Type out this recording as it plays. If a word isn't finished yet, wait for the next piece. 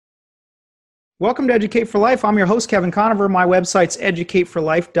Welcome to Educate for Life. I'm your host, Kevin Conover. My website's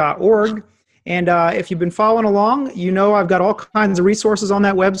educateforlife.org. And if you've been following along, you know I've got all kinds of resources on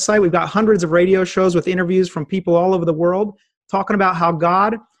that website. We've got hundreds of radio shows with interviews from people all over the world talking about how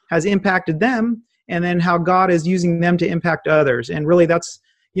God has impacted them and then how God is using them to impact others. And really that's,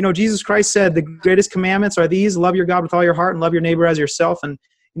 Jesus Christ said the greatest commandments are these: love your God with all your heart and love your neighbor as yourself. And,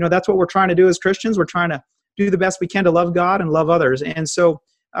 that's what we're trying to do as Christians. We're trying to do the best we can to love God and love others. And so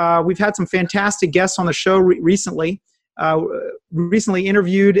we've had some fantastic guests on the show recently. Recently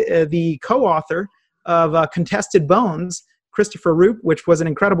interviewed the co-author of Contested Bones, Christopher Roop, which was an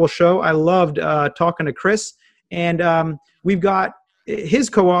incredible show. I loved talking to Chris. And we've got his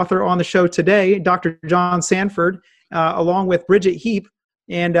co-author on the show today, Dr. John Sanford, along with Bridget Heap.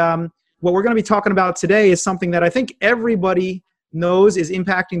 And what we're going to be talking about today is something that I think everybody knows is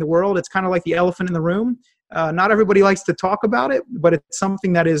impacting the world. It's kind of like the elephant in the room. Not everybody likes to talk about it, but it's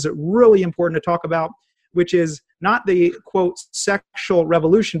something that is really important to talk about, which is not the, quote, sexual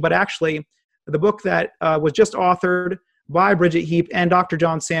revolution, but actually the book that was just authored by Bridget Heap and Dr.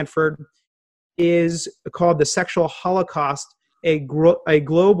 John Sanford is called The Sexual Holocaust, a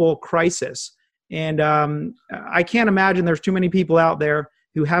Global Crisis. And I can't imagine there's too many people out there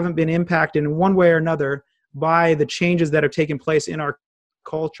who haven't been impacted in one way or another by the changes that have taken place in our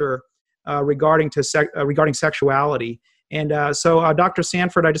culture regarding sexuality. And so Dr.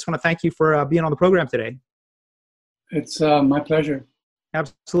 Sanford, I just want to thank you for being on the program today. It's my pleasure.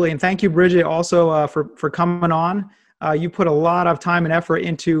 Absolutely. And thank you, Bridget, also for coming on. You put a lot of time and effort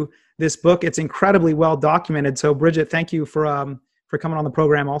into this book. It's incredibly well documented. So Bridget, thank you for coming on the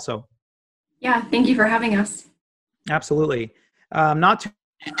program also. Yeah, thank you for having us. Absolutely. Not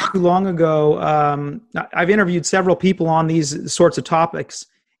too long ago, I've interviewed several people on these sorts of topics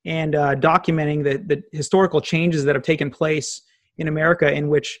and documenting the historical changes that have taken place in America, in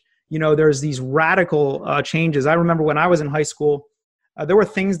which, there's these radical changes. I remember when I was in high school, there were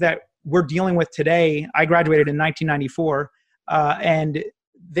things that we're dealing with today. I graduated in 1994, and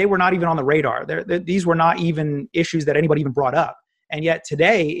they were not even on the radar. These were not even issues that anybody even brought up. And yet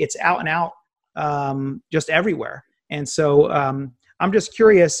today, it's out and out just everywhere. And so I'm just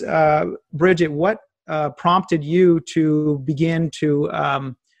curious, Bridget, what prompted you to begin to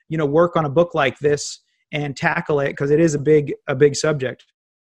work on a book like this and tackle it, because it is a big subject?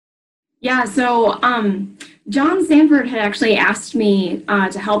 Yeah, so John Sanford had actually asked me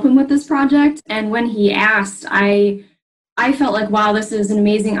to help him with this project. And when he asked, I felt like, wow, this is an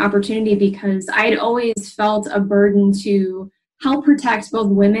amazing opportunity, because I'd always felt a burden to help protect both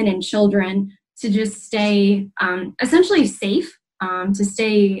women and children to just stay essentially safe, to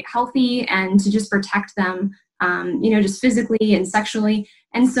stay healthy, and to just protect them, just physically and sexually.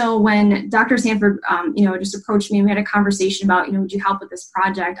 And so when Dr. Sanford, just approached me and we had a conversation about, would you help with this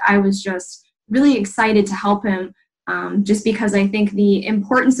project? I was just really excited to help him, just because I think the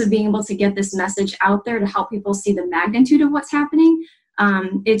importance of being able to get this message out there to help people see the magnitude of what's happening.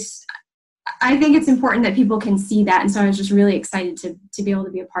 I think it's important that people can see that. And so I was just really excited to be able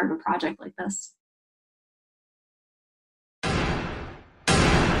to be a part of a project like this.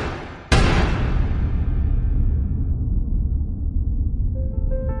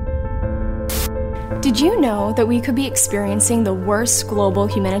 Did you know that we could be experiencing the worst global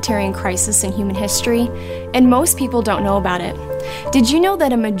humanitarian crisis in human history, and most people don't know about it? Did you know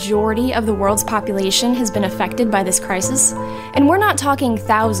that a majority of the world's population has been affected by this crisis? And we're not talking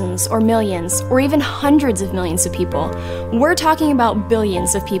thousands or millions or even hundreds of millions of people. We're talking about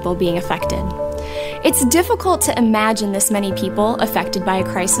billions of people being affected. It's difficult to imagine this many people affected by a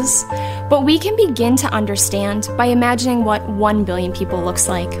crisis, but we can begin to understand by imagining what 1 billion people looks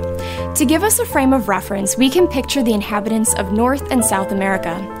like. To give us a frame of reference, we can picture the inhabitants of North and South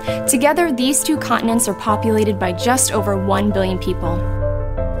America. Together, these two continents are populated by just over 1 billion people.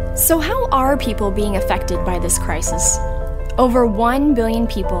 So how are people being affected by this crisis? Over 1 billion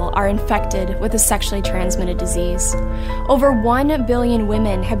people are infected with a sexually transmitted disease. Over 1 billion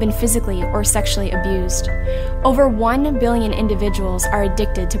women have been physically or sexually abused. Over 1 billion individuals are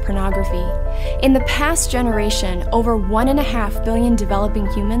addicted to pornography. In the past generation, over 1.5 billion developing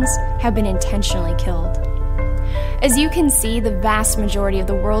humans have been intentionally killed. As you can see, the vast majority of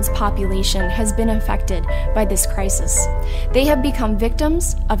the world's population has been affected by this crisis. They have become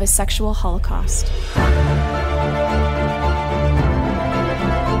victims of a sexual holocaust.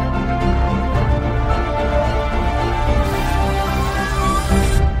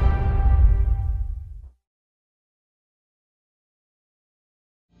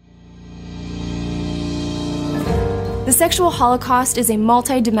 The sexual holocaust is a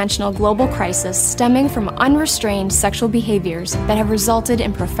multidimensional global crisis stemming from unrestrained sexual behaviors that have resulted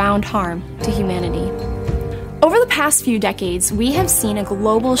in profound harm to humanity. Over the past few decades, we have seen a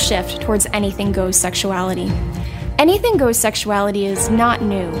global shift towards anything goes sexuality. Anything goes sexuality is not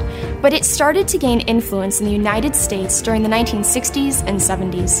new, but it started to gain influence in the United States during the 1960s and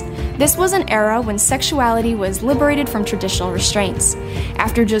 70s. This was an era when sexuality was liberated from traditional restraints.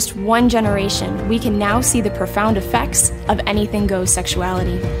 After just one generation, we can now see the profound effects of anything goes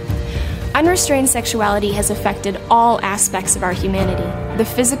sexuality. Unrestrained sexuality has affected all aspects of our humanity: the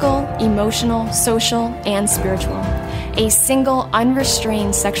physical, emotional, social, and spiritual. A single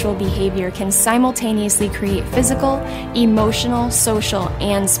unrestrained sexual behavior can simultaneously create physical, emotional, social,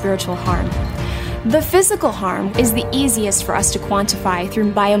 and spiritual harm. The physical harm is the easiest for us to quantify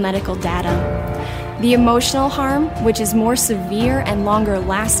through biomedical data. The emotional harm, which is more severe and longer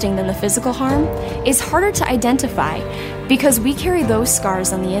lasting than the physical harm, is harder to identify because we carry those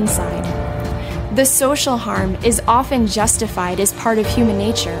scars on the inside. The social harm is often justified as part of human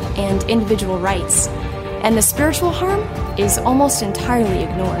nature and individual rights, and the spiritual harm is almost entirely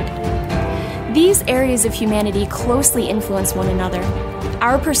ignored. These areas of humanity closely influence one another.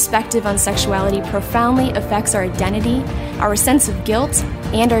 Our perspective on sexuality profoundly affects our identity, our sense of guilt,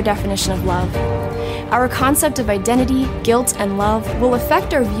 and our definition of love. Our concept of identity, guilt, and love will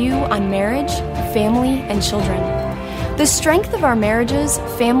affect our view on marriage, family, and children. The strength of our marriages,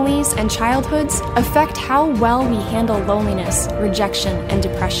 families, and childhoods affect how well we handle loneliness, rejection, and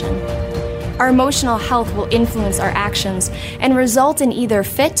depression. Our emotional health will influence our actions and result in either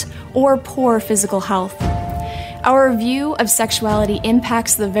fit or poor physical health. Our view of sexuality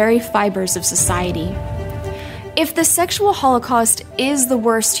impacts the very fibers of society. If the sexual holocaust is the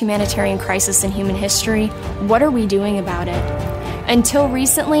worst humanitarian crisis in human history, what are we doing about it? Until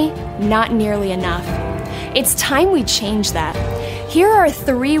recently, not nearly enough. It's time we change that. Here are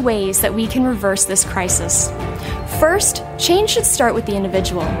 3 ways that we can reverse this crisis. First, change should start with the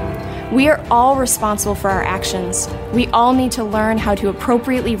individual. We are all responsible for our actions. We all need to learn how to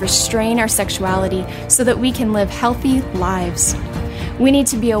appropriately restrain our sexuality so that we can live healthy lives. We need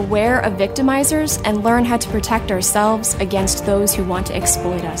to be aware of victimizers and learn how to protect ourselves against those who want to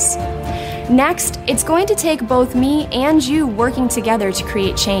exploit us. Next, it's going to take both me and you working together to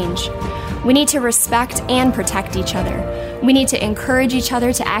create change. We need to respect and protect each other. We need to encourage each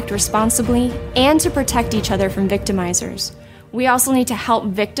other to act responsibly and to protect each other from victimizers. We also need to help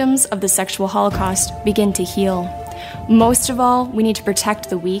victims of the sexual holocaust begin to heal. Most of all, we need to protect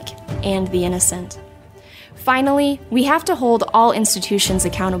the weak and the innocent. Finally, we have to hold all institutions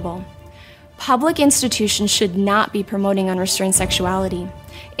accountable. Public institutions should not be promoting unrestrained sexuality.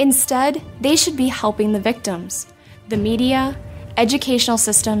 Instead, they should be helping the victims. The media, educational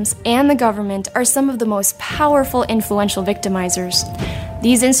systems, and the government are some of the most powerful, influential victimizers.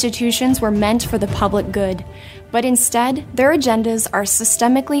 These institutions were meant for the public good, but instead, their agendas are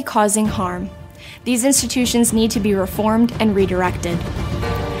systemically causing harm. These institutions need to be reformed and redirected.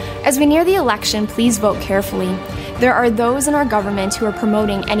 As we near the election, please vote carefully. There are those in our government who are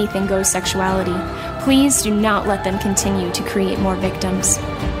promoting anything goes sexuality. Please do not let them continue to create more victims.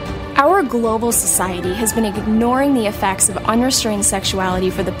 Our global society has been ignoring the effects of unrestrained sexuality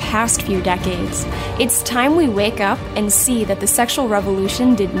for the past few decades. It's time we wake up and see that the sexual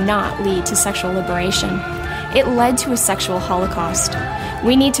revolution did not lead to sexual liberation. It led to a sexual holocaust.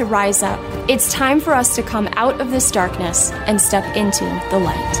 We need to rise up. It's time for us to come out of this darkness and step into the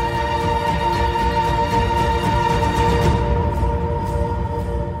light.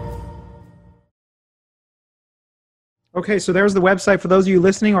 Okay, so there's the website for those of you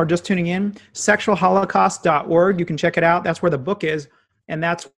listening or just tuning in, sexualholocaust.org. You can check it out. That's where the book is, and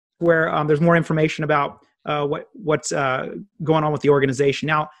that's where there's more information about what's going on with the organization.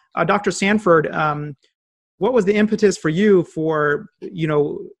 Now, Dr. Sanford, what was the impetus for you for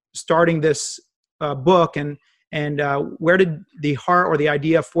starting this book, and where did the heart or the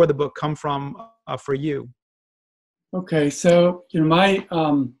idea for the book come from for you? Okay, so my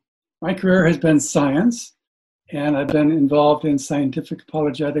career has been science. And I've been involved in scientific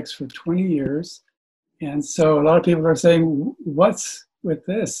apologetics for 20 years. And so a lot of people are saying, what's with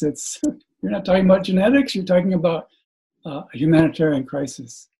this? You're not talking about genetics, you're talking about a humanitarian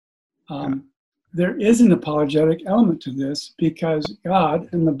crisis. There is an apologetic element to this because God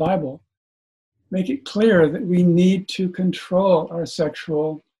and the Bible make it clear that we need to control our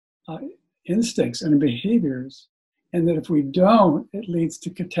sexual instincts and behaviors, and that if we don't, it leads to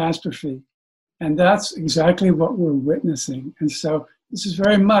catastrophe. And that's exactly what we're witnessing. And so this is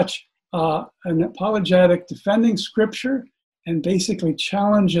very much an apologetic defending Scripture and basically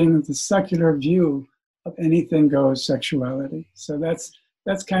challenging the secular view of anything goes sexuality. So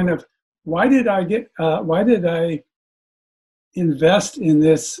that's kind of why did I invest in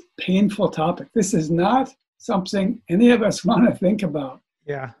this painful topic? This is not something any of us want to think about.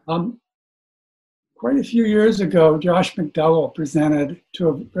 Yeah. Quite a few years ago, Josh McDowell presented to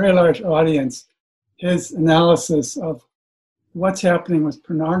a very large audience his analysis of what's happening with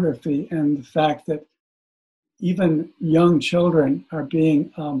pornography and the fact that even young children are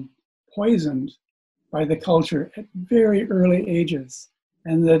being poisoned by the culture at very early ages,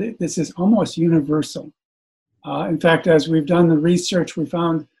 and that this is almost universal. In fact, as we've done the research, we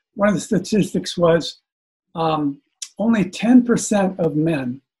found one of the statistics was only 10% of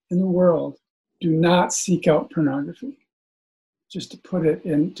men in the world do not seek out pornography. Just to put it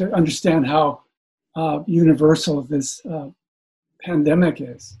in, to understand how universal this pandemic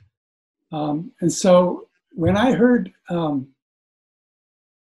is. And so when I heard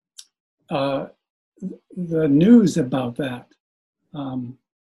the news about that,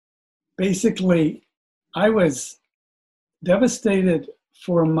 basically I was devastated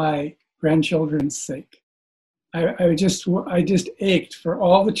for my grandchildren's sake. I just ached for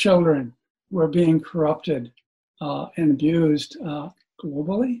all the children who are being corrupted and abused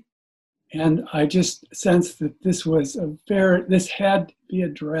globally. And I just sensed that this had to be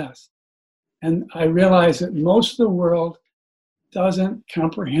addressed. And I realized that most of the world doesn't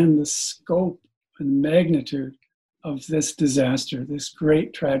comprehend the scope and magnitude of this disaster, this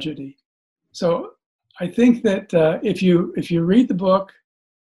great tragedy. So I think that if you read the book,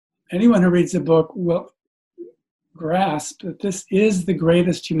 anyone who reads the book will grasp that this is the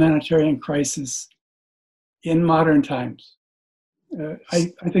greatest humanitarian crisis in modern times.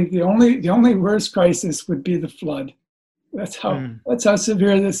 I think the only worst crisis would be the flood. That's how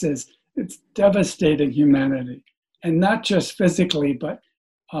severe this is. It's devastating humanity, and not just physically, but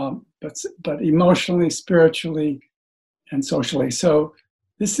emotionally, spiritually, and socially. So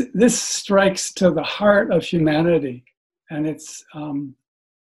this strikes to the heart of humanity, and it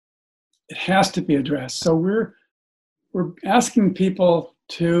has to be addressed. So we're asking people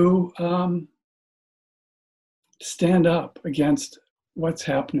to stand up against what's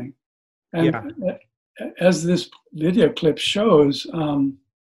happening. And as this video clip shows,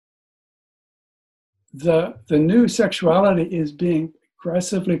 the new sexuality is being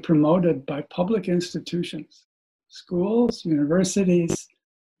aggressively promoted by public institutions, schools, universities,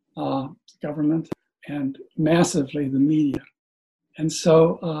 government, and massively the media. And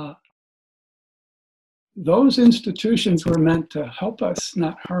so those institutions were meant to help us,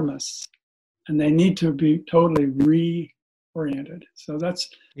 not harm us. And they need to be totally reoriented. So that's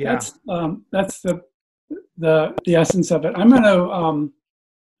the essence of it. I'm going to.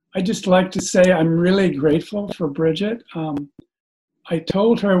 I just like to say I'm really grateful for Bridget. I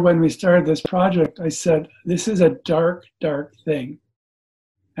told her when we started this project, I said this is a dark, dark thing,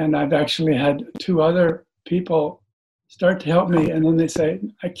 and I've actually had 2 other people start to help me, and then they say,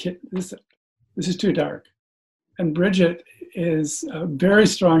 "I can't. This is too dark." And Bridget is very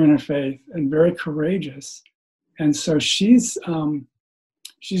strong in her faith and very courageous, and so she's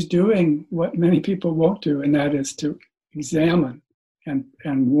doing what many people won't do, and that is to examine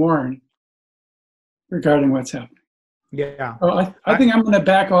and warn regarding what's happening. Yeah. So I think I'm going to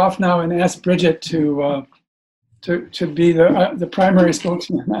back off now and ask Bridget to be the primary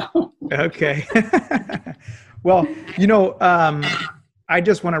spokesman now. Okay. Well, I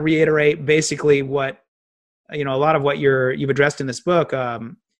just want to reiterate basically what, a lot of what you've addressed in this book.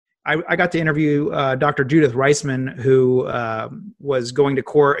 I got to interview Dr. Judith Reisman, who was going to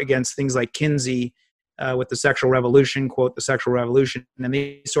court against things like Kinsey with the sexual revolution, quote, the sexual revolution, and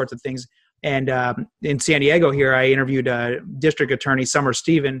these sorts of things. And in San Diego here, I interviewed District Attorney Summer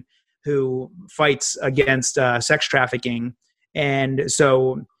Stephen, who fights against sex trafficking. And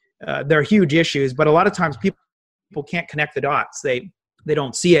so they're huge issues, but a lot of times people can't connect the dots. They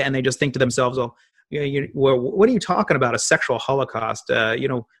don't see it, and they just think to themselves, well, what are you talking about? A sexual holocaust?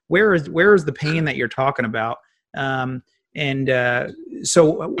 Where is the pain that you're talking about?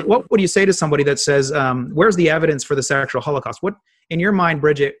 So what would you say to somebody that says, where's the evidence for the sexual holocaust? What, in your mind,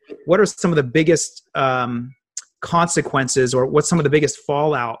 Bridget, what are some of the biggest consequences, or what's some of the biggest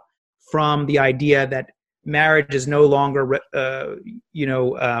fallout from the idea that marriage is no longer,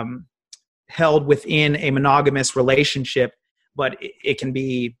 held within a monogamous relationship, but it can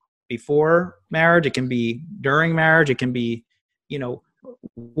be before marriage, it can be during marriage, it can be,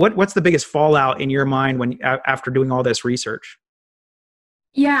 what's the biggest fallout in your mind when after doing all this research?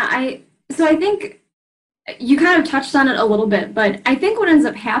 Yeah, I think you kind of touched on it a little bit, but I think what ends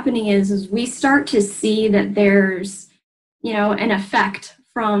up happening is we start to see that there's, an effect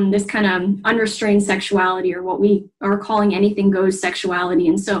from this kind of unrestrained sexuality, or what we are calling anything goes sexuality.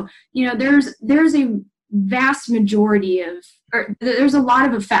 And so, there's a vast majority of, or there's a lot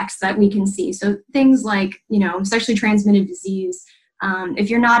of effects that we can see. So things like, sexually transmitted disease. If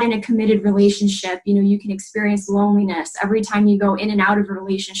you're not in a committed relationship, you can experience loneliness. Every time you go in and out of a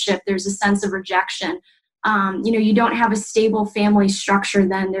relationship, there's a sense of rejection. You don't have a stable family structure,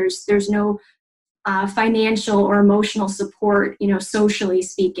 then there's no financial or emotional support, socially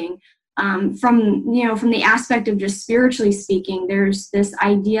speaking. From the aspect of just spiritually speaking, there's this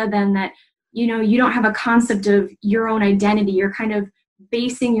idea then that, you don't have a concept of your own identity. You're kind of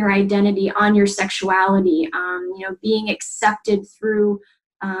basing your identity on your sexuality, being accepted through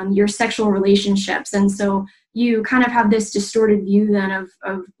your sexual relationships. And so you kind of have this distorted view then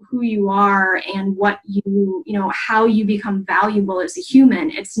of who you are and what how you become valuable as a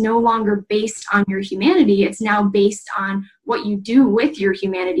human. It's no longer based on your humanity. It's now based on what you do with your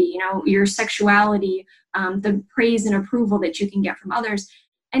humanity, your sexuality, the praise and approval that you can get from others.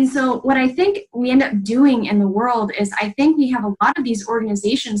 And so what I think we end up doing in the world is, I think we have a lot of these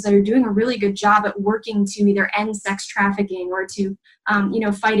organizations that are doing a really good job at working to either end sex trafficking or to,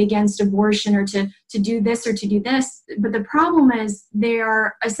 fight against abortion, or to do this or to do this. But the problem is they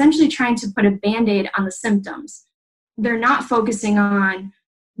are essentially trying to put a Band-Aid on the symptoms. They're not focusing on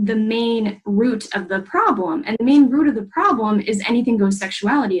the main root of the problem. And the main root of the problem is anything goes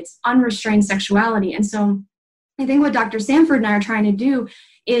sexuality. It's unrestrained sexuality. And so I think what Dr. Sanford and I are trying to do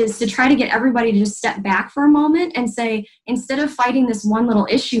is to try to get everybody to just step back for a moment and say, instead of fighting this one little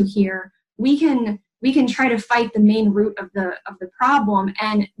issue here, we can try to fight the main root of the problem.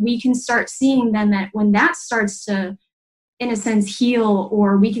 And we can start seeing then that when that starts to, in a sense, heal,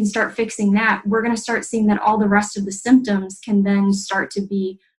 or we can start fixing that, we're going to start seeing that all the rest of the symptoms can then start to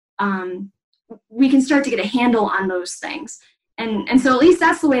be, we can start to get a handle on those things. And so at least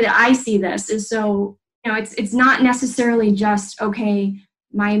that's the way that I see this, is so, it's not necessarily just, okay,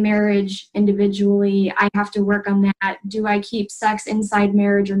 my marriage individually, I have to work on that. Do I keep sex inside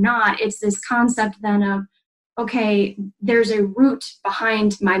marriage or not? It's this concept then of, okay, there's a root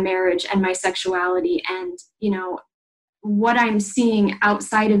behind my marriage and my sexuality, and, what I'm seeing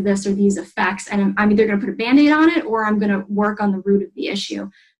outside of this are these effects, and I'm either going to put a Band-Aid on it, or I'm going to work on the root of the issue.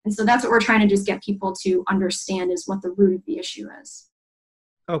 And so that's what we're trying to just get people to understand, is what the root of the issue is.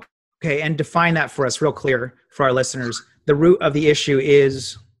 Okay, and define that for us real clear for our listeners. The root of the issue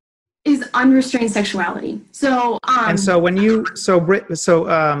is unrestrained sexuality. So,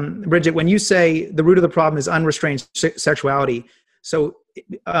 Bridget, when you say the root of the problem is unrestrained sexuality, so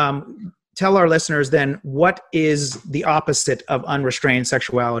tell our listeners then, what is the opposite of unrestrained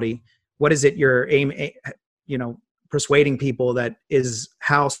sexuality? What is it you're persuading people that is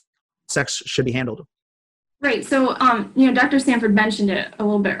how sex should be handled? Right. So, Dr. Sanford mentioned it a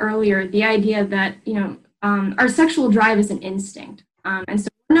little bit earlier, the idea that, our sexual drive is an instinct. And so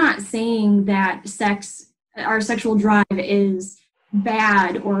we're not saying that our sexual drive is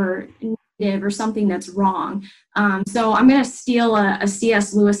bad or negative or something that's wrong. So I'm going to steal a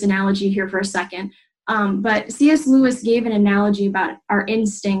C.S. Lewis analogy here for a second. But C.S. Lewis gave an analogy about our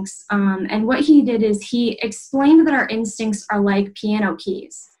instincts. And what he did is he explained that our instincts are like piano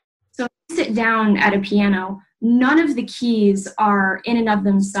keys. So if you sit down at a piano, none of the keys are in and of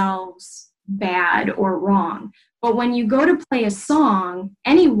themselves bad or wrong. But when you go to play a song,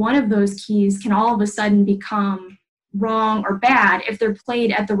 any one of those keys can all of a sudden become wrong or bad if they're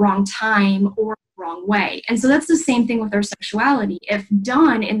played at the wrong time or the wrong way. And so that's the same thing with our sexuality. If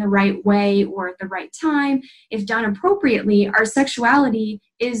done in the right way or at the right time, if done appropriately, our sexuality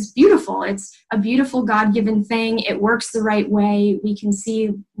is beautiful. It's a beautiful God-given thing. It works the right way. We can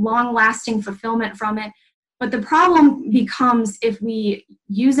see long-lasting fulfillment from it. But the problem becomes if we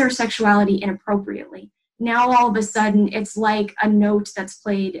use our sexuality inappropriately. Now all of a sudden it's like a note that's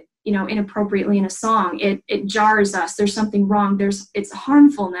played, inappropriately in a song. It jars us. There's something wrong. It's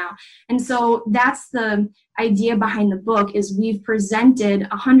harmful now. And so that's the idea behind the book, is we've presented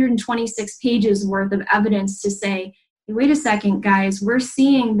 126 pages worth of evidence to say, hey, wait a second, guys, we're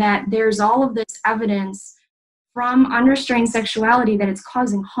seeing that there's all of this evidence from unrestrained sexuality that it's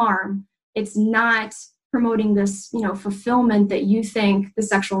causing harm. It's not promoting this, fulfillment that you think the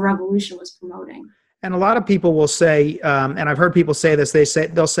sexual revolution was promoting. And a lot of people will say, and I've heard people say this,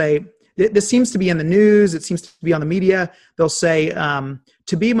 they'll say, this seems to be in the news, it seems to be on the media. They'll say,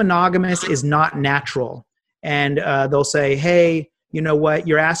 to be monogamous is not natural. And they'll say, hey, you know what,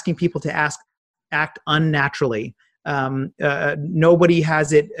 you're asking people to act unnaturally. Nobody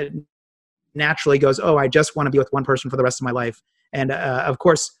has it naturally goes, oh, I just want to be with one person for the rest of my life. And of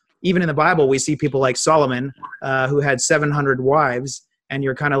course, even in the Bible, we see people like Solomon, who had 700 wives, and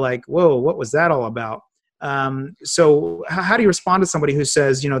you're kind of like, whoa, what was that all about? So how do you respond to somebody who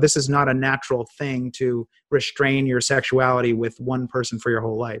says, this is not a natural thing to restrain your sexuality with one person for your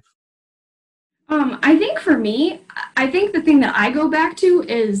whole life? I think for me, I think the thing that I go back to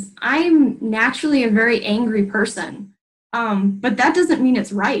is I'm naturally a very angry person. But that doesn't mean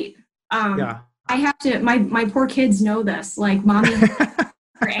it's right. Yeah. I have to, my poor kids know this, like mommy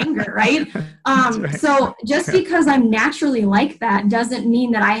for anger, right? Right. So just because I'm naturally like that doesn't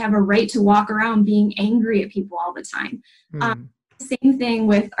mean that I have a right to walk around being angry at people all the time. Same thing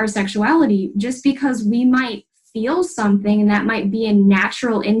with our sexuality. Just because we might feel something, and that might be a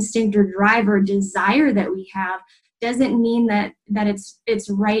natural instinct or drive or desire that we have, doesn't mean that it's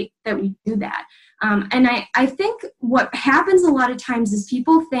right that we do that. And I think what happens a lot of times is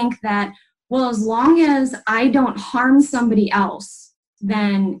people think that, well, as long as I don't harm somebody else,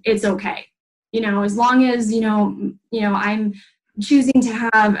 then it's okay. As long as, I'm choosing to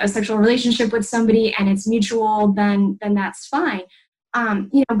have a sexual relationship with somebody and it's mutual, then that's fine.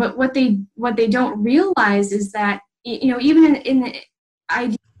 But what they don't realize is that, even in the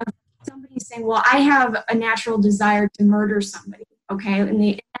idea of somebody saying, well, I have a natural desire to murder somebody, okay? In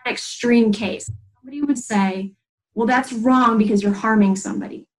that extreme case, somebody would say, well, that's wrong because you're harming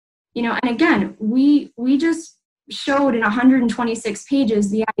somebody. And again, we just showed in 126 pages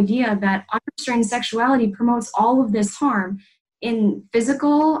the idea that unrestrained sexuality promotes all of this harm in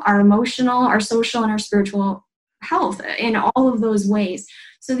physical, our emotional, our social, and our spiritual health in all of those ways.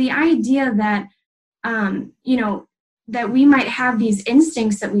 So the idea that, that we might have these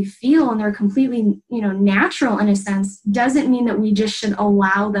instincts that we feel and they're completely, natural in a sense, doesn't mean that we just should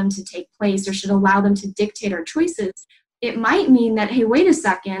allow them to take place or should allow them to dictate our choices. It might mean that, hey, wait a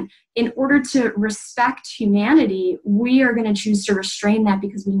second, in order to respect humanity, we are going to choose to restrain that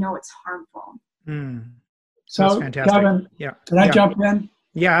because we know it's harmful. So, that's fantastic. Kevin, can I jump in?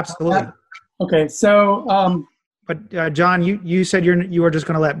 Yeah, absolutely. Okay, so... But John, you said you were just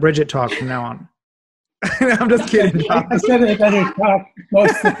going to let Bridget talk from now on. I'm just kidding. I said I better talk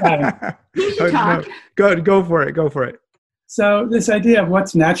most of the time. You should talk. No, go for it. So this idea of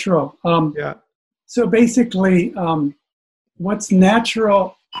what's natural. So basically, what's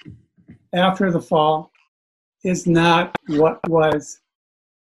natural after the fall is not what was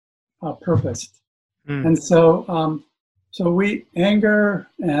purposed. And so, we anger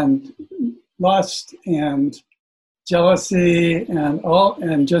and lust and jealousy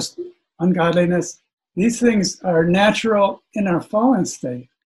and just ungodliness. These things are natural in our fallen state,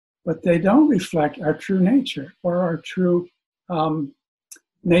 but they don't reflect our true nature or our true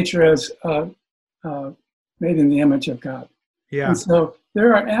nature as made in the image of God. Yeah. And so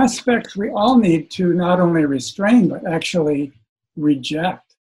there are aspects we all need to not only restrain, but actually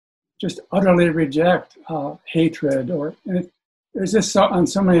reject, just utterly reject hatred. There's just on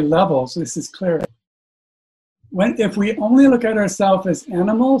so many levels, this is clear. If we only look at ourselves as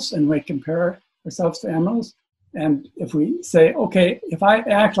animals and we compare ourselves to animals, and if we say, okay, if I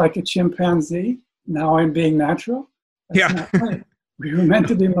act like a chimpanzee, now I'm being natural. That's not right. We were meant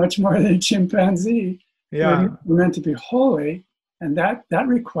to be much more than a chimpanzee. Yeah. We're meant to be holy, and that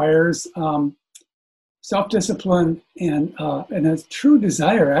requires self-discipline and a true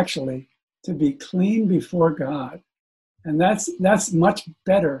desire, actually, to be clean before God. And that's much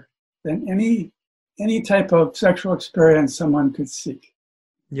better than any type of sexual experience someone could seek.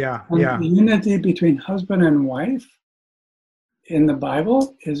 Yeah, and the unity between husband and wife in the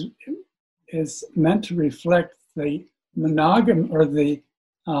Bible is meant to reflect the monogamy or the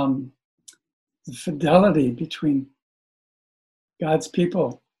fidelity between God's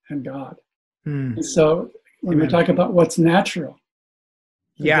people and God. And so when we talk about what's natural.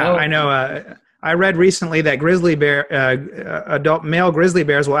 I know. I read recently that adult male grizzly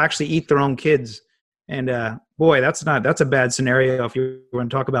bears will actually eat their own kids. And boy, that's a bad scenario if you want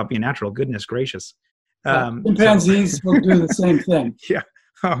to talk about being natural. Goodness gracious. Chimpanzees will do the same thing. Yeah.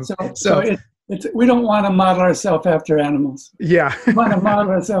 We don't want to model ourselves after animals. Yeah. We want to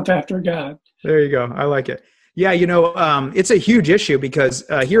model ourselves after God. There you go. I like it. Yeah, it's a huge issue because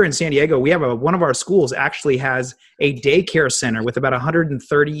here in San Diego, we have one of our schools actually has a daycare center with about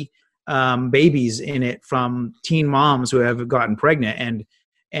 130 babies in it from teen moms who have gotten pregnant.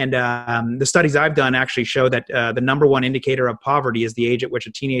 And the studies I've done actually show that the number one indicator of poverty is the age at which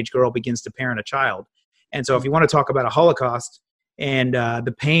a teenage girl begins to parent a child. And so if you want to talk about a Holocaust and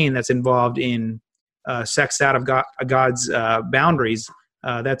the pain that's involved in sex out of God's boundaries,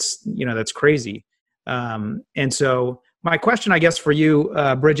 that's crazy. And so my question, I guess, for you,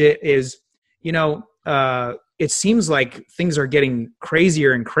 Bridget, is, it seems like things are getting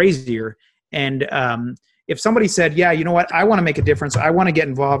crazier and crazier. And if somebody said, yeah, you know what, I want to make a difference, I want to get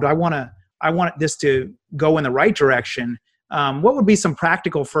involved, I want this to go in the right direction, what would be some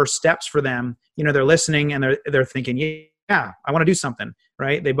practical first steps for them? They're listening and they're thinking, yeah, I want to do something,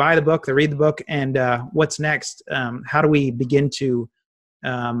 right? They buy the book, they read the book, and what's next? How do we begin to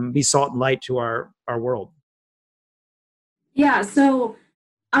be salt and light to our world? Yeah, so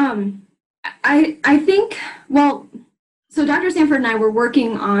I think, so Dr. Sanford and I were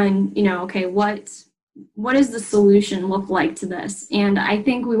working on, okay, what does the solution look like to this? And I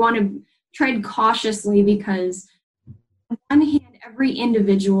think we want to tread cautiously because on one hand, every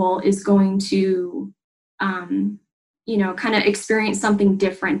individual is going to, kind of experience something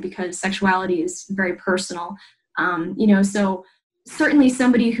different because sexuality is very personal. So certainly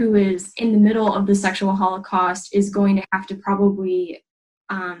somebody who is in the middle of the sexual holocaust is going to have to probably,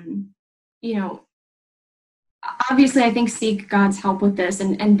 obviously I think seek God's help with this,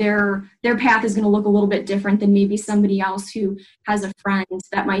 and their path is going to look a little bit different than maybe somebody else who has a friend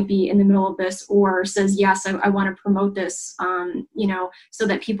that might be in the middle of this or says, yes, I want to promote this, so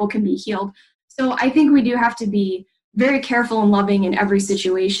that people can be healed. So I think we do have to be very careful and loving in every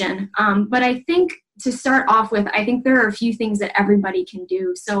situation. But I think to start off with, I think there are a few things that everybody can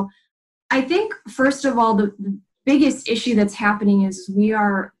do. So I think, first of all, the biggest issue that's happening is we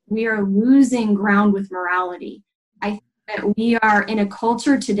are losing ground with morality. I think that we are in a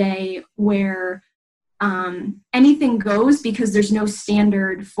culture today where anything goes because there's no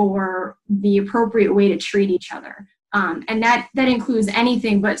standard for the appropriate way to treat each other. And that includes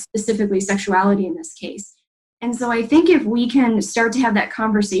anything, but specifically sexuality in this case. And so I think if we can start to have that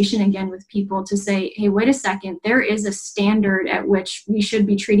conversation again with people to say, hey, wait a second, there is a standard at which we should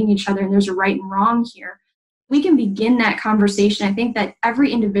be treating each other and there's a right and wrong here. We can begin that conversation. I think that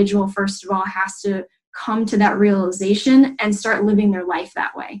every individual, first of all, has to come to that realization and start living their life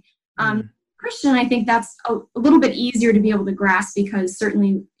that way. Christian, I think that's a little bit easier to be able to grasp because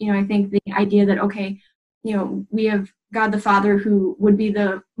certainly, I think the idea that, okay, we have God the Father who would be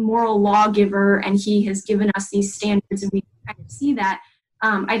the moral lawgiver and he has given us these standards and we kind of see that.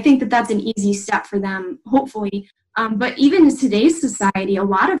 I think that that's an easy step for them, hopefully. But even in today's society, a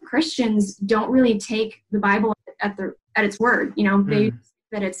lot of Christians don't really take the Bible at its word. They think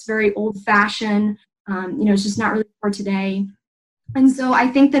that it's very old-fashioned. It's just not really for today. And so I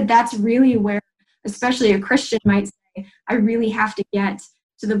think that that's really where, especially a Christian might say, I really have to get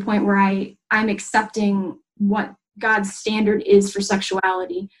to the point where I'm accepting what God's standard is for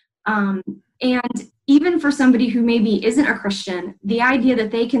sexuality. And even for somebody who maybe isn't a Christian, the idea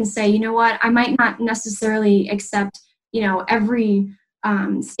that they can say, you know what, I might not necessarily accept, every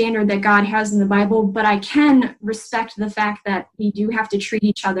standard that God has in the Bible, but I can respect the fact that we do have to treat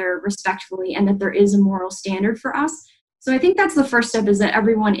each other respectfully and that there is a moral standard for us. So I think that's the first step, is that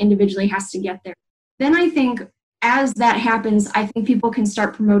everyone individually has to get there. Then I think as that happens, I think people can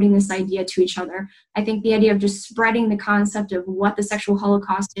start promoting this idea to each other. I think the idea of just spreading the concept of what the sexual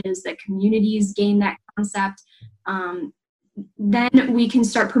Holocaust is, that communities gain that concept, then we can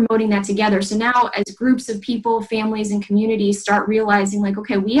start promoting that together. So now as groups of people, families, and communities start realizing like,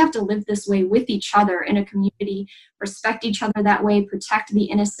 okay, we have to live this way with each other in a community, respect each other that way, protect the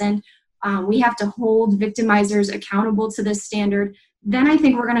innocent. We have to hold victimizers accountable to this standard. Then I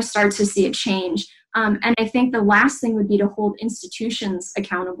think we're going to start to see a change. And I think the last thing would be to hold institutions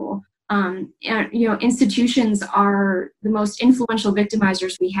accountable. Institutions are the most influential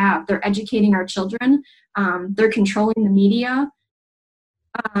victimizers we have. They're educating our children. They're controlling the media.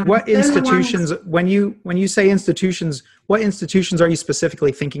 What institutions, when you say institutions, what institutions are you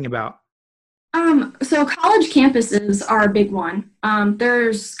specifically thinking about? So college campuses are a big one.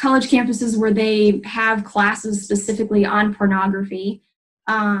 There's college campuses where they have classes specifically on pornography.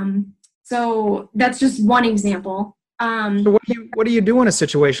 So that's just one example. So what do you do in a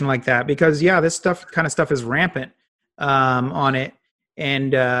situation like that? Because this kind of stuff is rampant on it.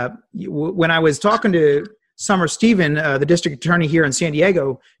 And when I was talking to Summer Stephen, the district attorney here in San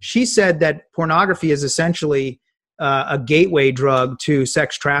Diego, she said that pornography is essentially a gateway drug to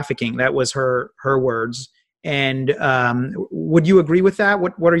sex trafficking. That was her words. And would you agree with that?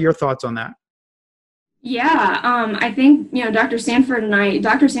 What are your thoughts on that? Yeah, I think, Dr.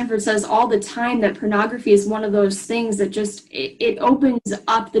 Sanford says all the time that pornography is one of those things that just, it opens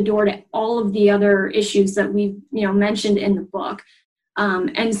up the door to all of the other issues that we've, mentioned in the book.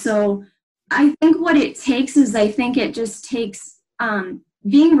 And so I think what it takes is, I think it just takes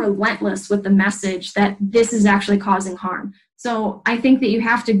being relentless with the message that this is actually causing harm. So I think that you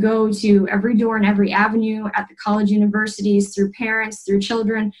have to go to every door and every avenue at the college universities, through parents, through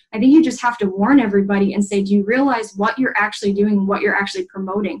children. I think you just have to warn everybody and say, do you realize what you're actually doing, what you're actually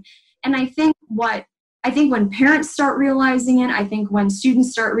promoting? And I think what I think when parents start realizing it, I think when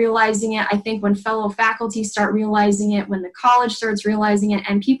students start realizing it, I think when fellow faculty start realizing it, when the college starts realizing it,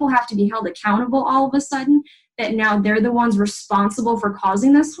 and people have to be held accountable all of a sudden, that now they're the ones responsible for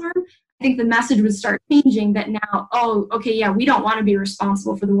causing this harm, I think the message would start changing that now, oh, okay, yeah, we don't want to be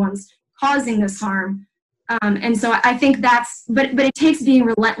responsible for the ones causing this harm. And so I think that's, but it takes being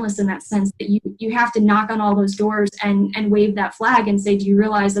relentless in that sense, that you have to knock on all those doors and wave that flag and say, do you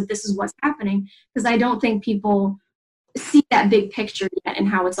realize that this is what's happening? Because I don't think people see that big picture yet and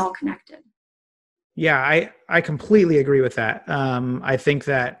how it's all connected. Yeah, I completely agree with that. I think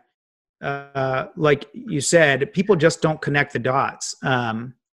that, like you said, people just don't connect the dots.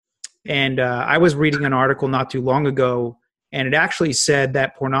 And I was reading an article not too long ago, and it actually said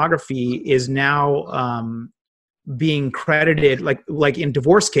that pornography is now being credited, like in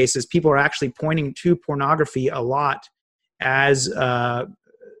divorce cases, people are actually pointing to pornography a lot as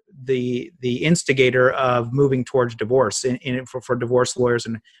the instigator of moving towards divorce for divorce lawyers.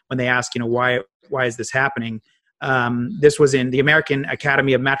 And when they ask, why is this happening? This was in the American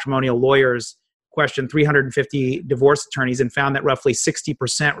Academy of Matrimonial Lawyers questioned 350 divorce attorneys and found that roughly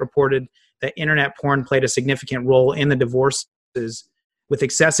 60% reported that internet porn played a significant role in the divorces, with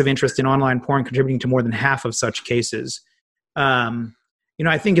excessive interest in online porn contributing to more than half of such cases.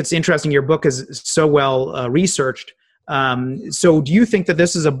 I think it's interesting. Your book is so well researched. So do you think that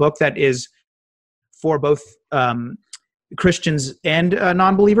this is a book that is for both Christians and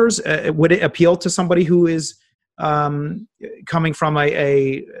non-believers? Would it appeal to somebody who is coming from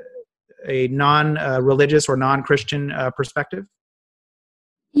a non-religious or non-Christian perspective?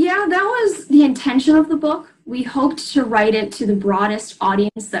 Yeah, that was the intention of the book. We hoped to write it to the broadest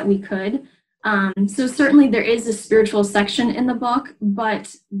audience that we could. So certainly there is a spiritual section in the book,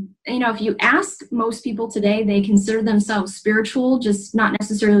 but if you ask most people today, they consider themselves spiritual, just not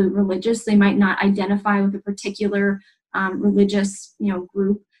necessarily religious. They might not identify with a particular religious,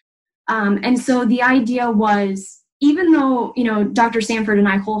 group. And so the idea was, even though, Dr. Sanford and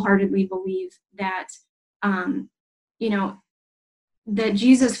I wholeheartedly believe that, that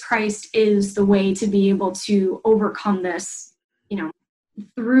Jesus Christ is the way to be able to overcome this,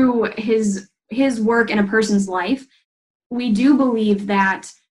 through his work in a person's life. We do believe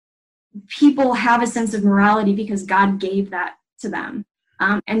that people have a sense of morality because God gave that to them.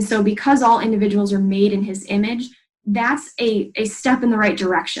 And so because all individuals are made in his image, that's a step in the right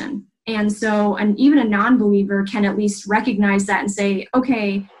direction. And so, and even a non-believer can at least recognize that and say,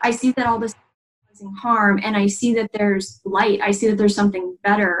 okay, I see that all this harm, and I see that there's light, I see that there's something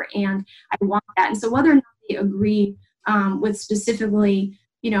better, and I want that. And so whether or not they agree with specifically,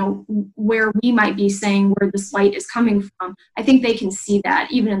 where we might be saying where this light is coming from, I think they can see that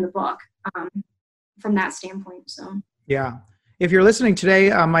even in the book from that standpoint. So yeah. If you're listening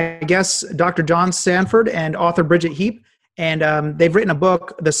today, my guests, Dr. John Sanford and author Bridget Heap, and they've written a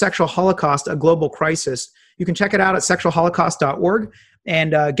book, The Sexual Holocaust, A Global Crisis. You can check it out at sexualholocaust.org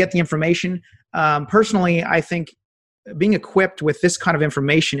and get the information. Personally, I think being equipped with this kind of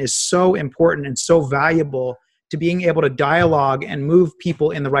information is so important and so valuable to being able to dialogue and move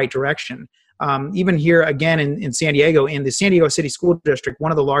people in the right direction. Even here again in San Diego, in the San Diego City School District,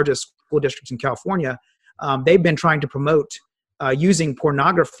 one of the largest school districts in California, they've been trying to promote using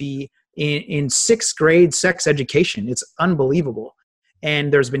pornography in sixth grade sex education. It's unbelievable.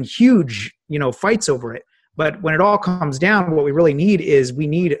 And there's been huge, fights over it. But when it all comes down, what we really need is we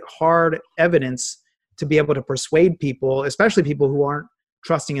need hard evidence to be able to persuade people, especially people who aren't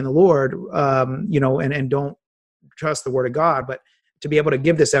trusting in the Lord, and don't trust the Word of God, but to be able to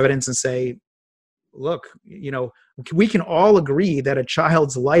give this evidence and say, look, we can all agree that a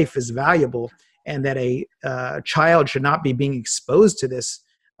child's life is valuable and that a child should not be being exposed to this.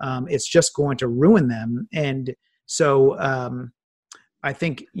 It's just going to ruin them. And so I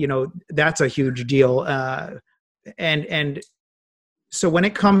think, that's a huge deal. And so when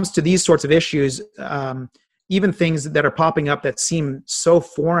it comes to these sorts of issues, even things that are popping up that seem so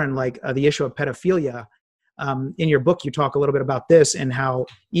foreign, like the issue of pedophilia, in your book, you talk a little bit about this and how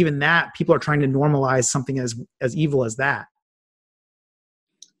even that people are trying to normalize something as evil as that.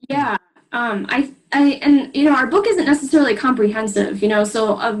 Yeah. Our book isn't necessarily comprehensive,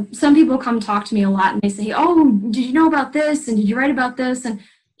 so some people come talk to me a lot and they say, oh, did you know about this? And did you write about this? And,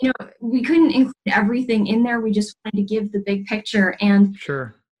 we couldn't include everything in there. We just wanted to give the big picture. And,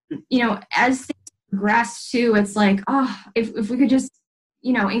 sure, as things progress too, it's like, oh, if we could just,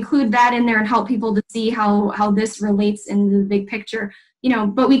 include that in there and help people to see how this relates in the big picture,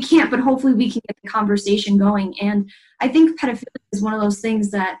 but we can't, but hopefully we can get the conversation going. And I think pedophilia is one of those things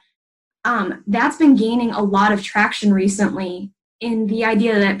that that's been gaining a lot of traction recently. in the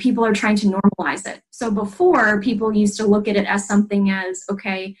idea that people are trying to normalize it. So before, people used to look at it as something as,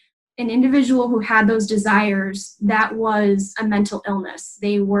 okay, an individual who had those desires, that was a mental illness.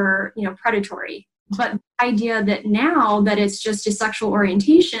 They were, predatory. But the idea that now that it's just a sexual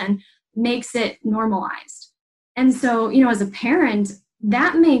orientation makes it normalized. And so, as a parent,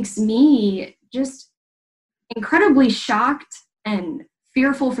 that makes me just incredibly shocked and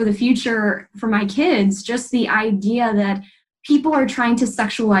fearful for the future for my kids. Just the idea that people are trying to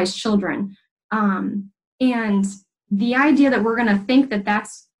sexualize children. And the idea that we're going to think that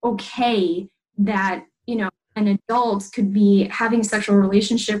that's okay, that, an adult could be having a sexual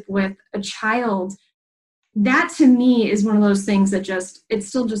relationship with a child, that to me is one of those things that it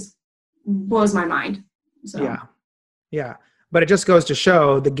still just blows my mind. So. Yeah. But it just goes to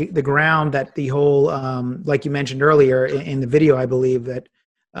show the ground that the whole, like you mentioned earlier in the video, I believe that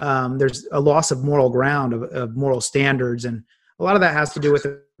there's a loss of moral ground, of moral standards. And a lot of that has to do with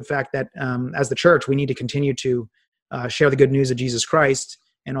the fact that as the church, we need to continue to share the good news of Jesus Christ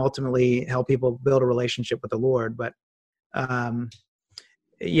and ultimately help people build a relationship with the Lord. But and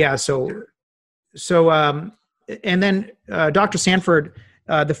then Dr. Sanford,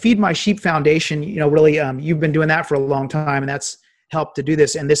 the Feed My Sheep Foundation, really, you've been doing that for a long time, and that's helped to do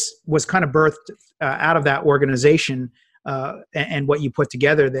this. And this was kind of birthed out of that organization and what you put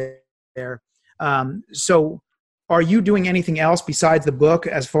together there. So are you doing anything else besides the book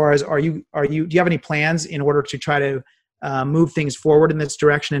as far as, do you have any plans in order to try to move things forward in this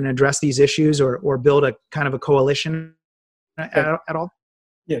direction and address these issues or build a kind of a coalition at all?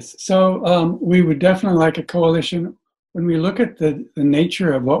 Yes. So we would definitely like a coalition. When we look at the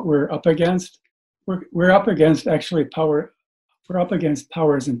nature of what we're up against, we're up against actually power. We're up against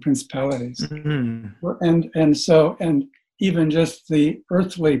powers and principalities. Mm-hmm. And even just the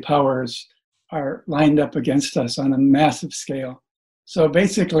earthly powers are lined up against us on a massive scale. So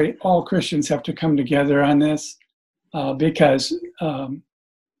basically all Christians have to come together on this because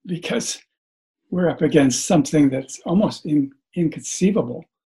we're up against something that's almost inconceivable.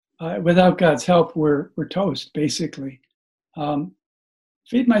 Without God's help, we're toast, basically.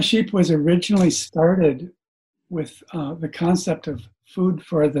 Feed My Sheep was originally started with the concept of food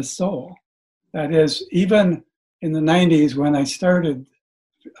for the soul. That is, even in the 90s when I started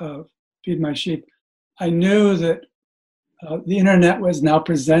Feed My Sheep, I knew that the internet was now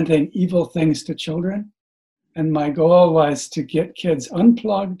presenting evil things to children. And my goal was to get kids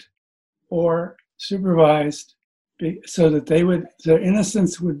unplugged or supervised so that their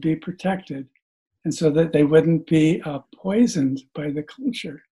innocence would be protected and so that they wouldn't be poisoned by the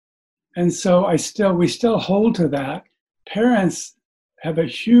culture. And so we still hold to that. Parents have a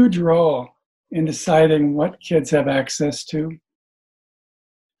huge role in deciding what kids have access to.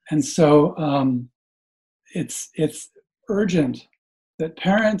 And so it's urgent that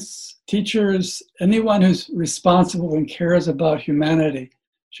parents, teachers, anyone who's responsible and cares about humanity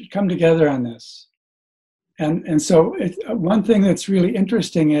should come together on this. And so one thing that's really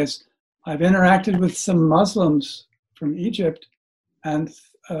interesting is I've interacted with some Muslims from Egypt, and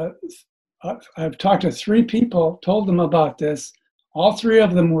I've talked to 3 people, told them about this. All 3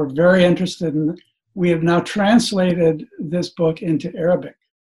 of them were very interested in it. We have now translated this book into Arabic.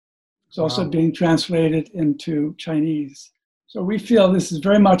 It's also being translated into Chinese. So we feel this is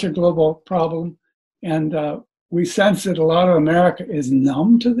very much a global problem, and we sense that a lot of America is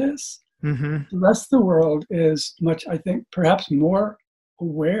numb to this. Mm-hmm. The rest of the world is much, I think, perhaps more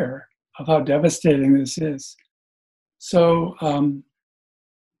aware of how devastating this is. So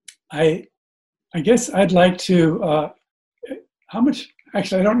I guess I'd like to,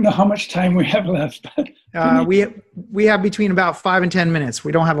 actually, I don't know how much time we have left. But we have between about 5 and 10 minutes.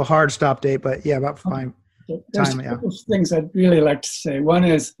 We don't have a hard stop date, but yeah, about 5. There's a couple of things I'd really like to say. One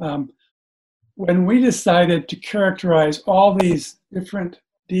is when we decided to characterize all these different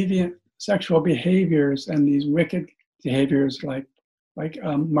deviant sexual behaviors and these wicked behaviors like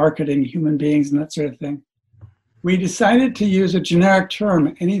marketing human beings and that sort of thing, we decided to use a generic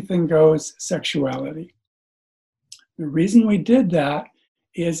term, anything goes sexuality. The reason we did that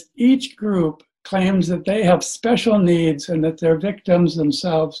is each group claims that they have special needs and that they're victims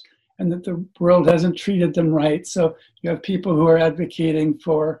themselves and that the world hasn't treated them right. So you have people who are advocating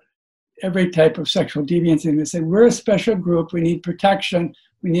for every type of sexual deviancy, and they say, we're a special group, we need protection,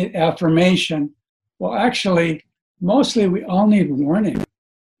 we need affirmation. Well, actually, mostly we all need warning,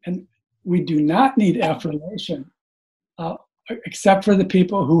 and we do not need affirmation, except for the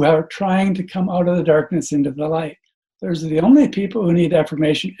people who are trying to come out of the darkness into the light. Those are the only people who need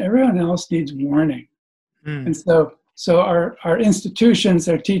affirmation. Everyone else needs warning. And so our institutions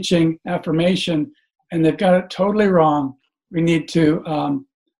are teaching affirmation, and they've got it totally wrong. We need to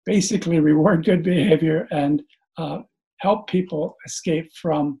basically reward good behavior and help people escape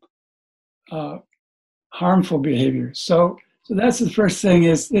from harmful behavior. So that's the first thing.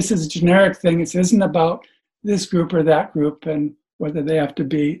 This is a generic thing. It isn't about this group or that group and whether they have to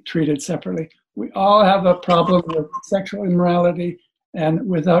be treated separately. We all have a problem with sexual immorality, and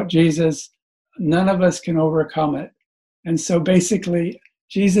without Jesus, none of us can overcome it. And so basically,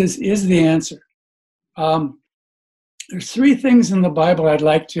 Jesus is the answer. There's three things in the Bible I'd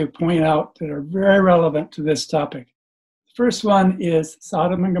like to point out that are very relevant to this topic. The first one is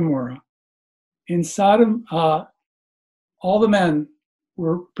Sodom and Gomorrah. In Sodom, all the men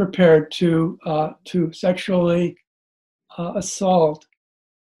were prepared to sexually assault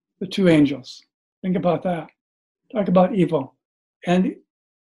the two angels. Think about that. Talk about evil. And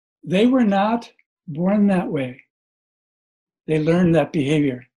they were not born that way. They learned that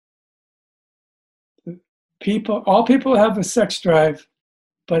behavior. All people have a sex drive,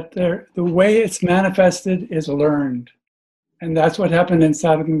 but the way it's manifested is learned. And that's what happened in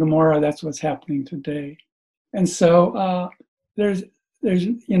Sodom and Gomorrah. That's what's happening today. And so this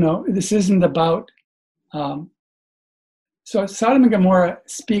isn't about, so Sodom and Gomorrah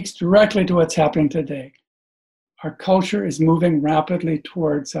speaks directly to what's happening today. Our culture is moving rapidly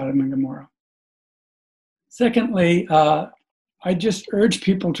towards Sodom and Gomorrah. Secondly, I just urge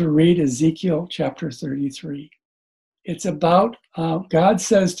people to read Ezekiel chapter 33. It's about, God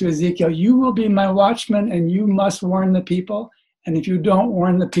says to Ezekiel, you will be my watchman and you must warn the people. And if you don't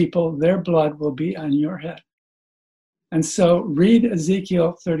warn the people, their blood will be on your head. And so read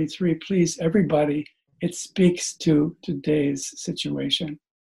Ezekiel 33, please, everybody. It speaks to today's situation.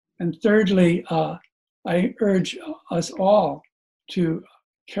 And thirdly, I urge us all to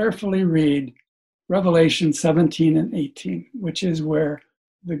carefully read Revelation 17 and 18, which is where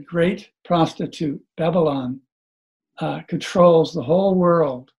the great prostitute, Babylon, controls the whole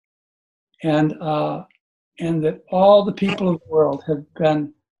world, and that all the people of the world have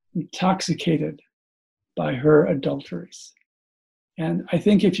been intoxicated by her adulteries. And I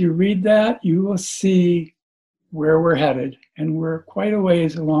think if you read that, you will see where we're headed, and we're quite a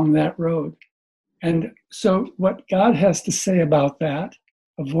ways along that road. And so what God has to say about that,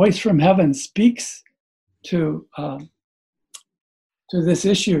 a voice from heaven speaks to this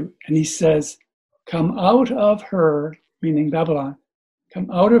issue, and he says, come out of her, meaning Babylon, come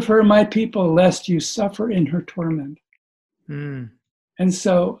out of her, my people, lest you suffer in her torment. And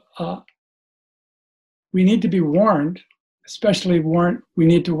so we need to be warned, especially we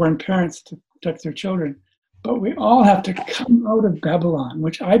need to warn parents to protect their children. But we all have to come out of Babylon,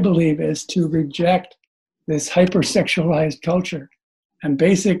 which I believe is to reject this hypersexualized culture and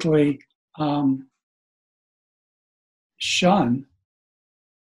basically shun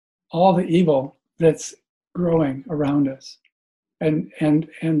all the evil that's growing around us, and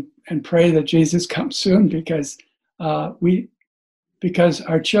pray that Jesus comes soon, because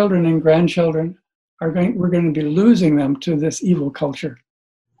our children and grandchildren we're going to be losing them to this evil culture.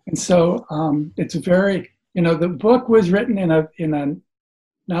 And so it's very, the book was written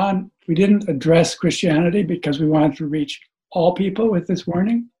we didn't address Christianity because we wanted to reach all people with this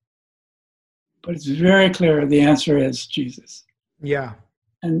warning. But it's very clear the answer is Jesus. Yeah.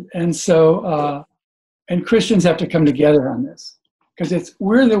 And so Christians have to come together on this, because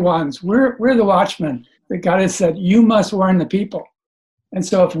we're the ones, we're the watchmen that God has said, you must warn the people. And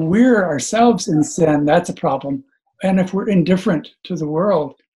so if we're ourselves in sin, that's a problem. And if we're indifferent to the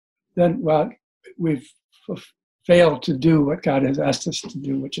world, then we've failed to do what God has asked us to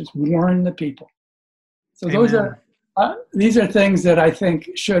do, which is warn the people. So these are things that I think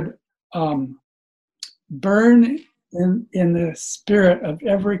should burn in the spirit of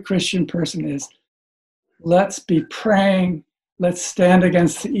every Christian person is, let's be praying, let's stand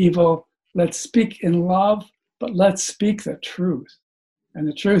against the evil, let's speak in love, but let's speak the truth. And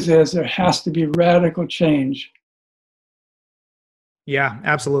the truth is there has to be radical change. Yeah,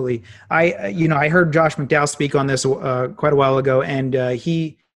 absolutely. I heard Josh McDowell speak on this quite a while ago, and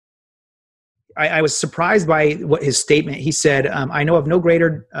I was surprised by what his statement. He said, I know of no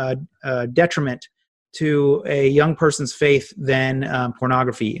greater detriment to a young person's faith than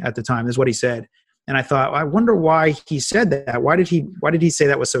pornography at the time, is what he said. And I thought, I wonder why he said that. Why did he say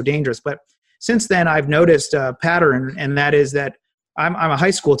that was so dangerous? But since then, I've noticed a pattern, and that is that I'm a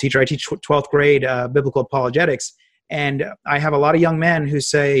high school teacher. I teach 12th grade biblical apologetics. And I have a lot of young men who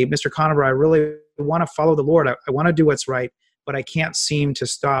say, Mr. Conover, I really want to follow the Lord. I want to do what's right, but I can't seem to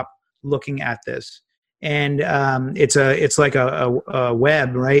stop looking at this. And it's like a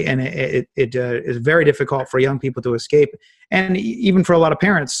web, right? And it is very difficult for young people to escape. And even for a lot of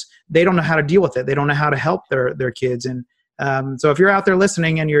parents, they don't know how to deal with it. They don't know how to help their kids. And So if you're out there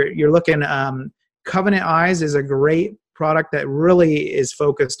listening and you're looking, Covenant Eyes is a great product that really is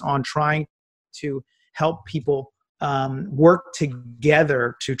focused on trying to help people work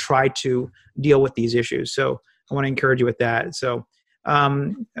together to try to deal with these issues. So I want to encourage you with that. So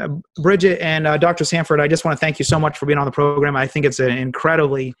Bridget and Dr. Sanford, I just want to thank you so much for being on the program. I think it's an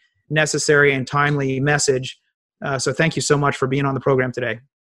incredibly necessary and timely message. So thank you so much for being on the program today.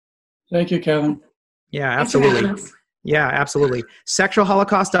 Thank you, Kevin. Yeah, absolutely. Yeah, absolutely.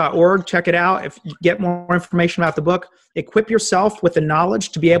 Sexualholocaust.org. Check it out. If you get more information about the book, equip yourself with the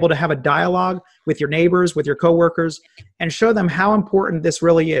knowledge to be able to have a dialogue with your neighbors, with your coworkers, and show them how important this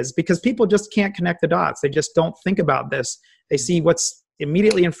really is, because people just can't connect the dots. They just don't think about this. They see what's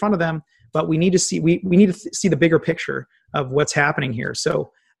immediately in front of them, but we need to see the bigger picture of what's happening here.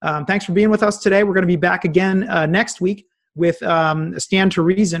 So thanks for being with us today. We're going to be back again next week with Stand to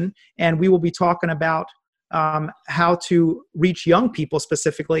Reason, and we will be talking about how to reach young people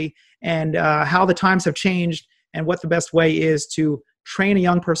specifically, and how the times have changed, and what the best way is to train a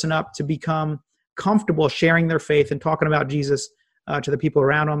young person up to become comfortable sharing their faith and talking about Jesus to the people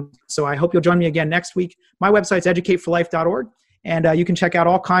around them. So I hope you'll join me again next week. My website's educateforlife.org, and you can check out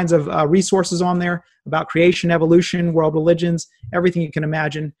all kinds of resources on there about creation, evolution, world religions, everything you can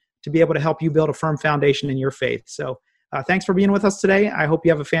imagine to be able to help you build a firm foundation in your faith. So thanks for being with us today. I hope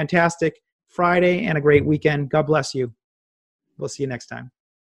you have a fantastic Friday and a great weekend. God bless you. We'll see you next time.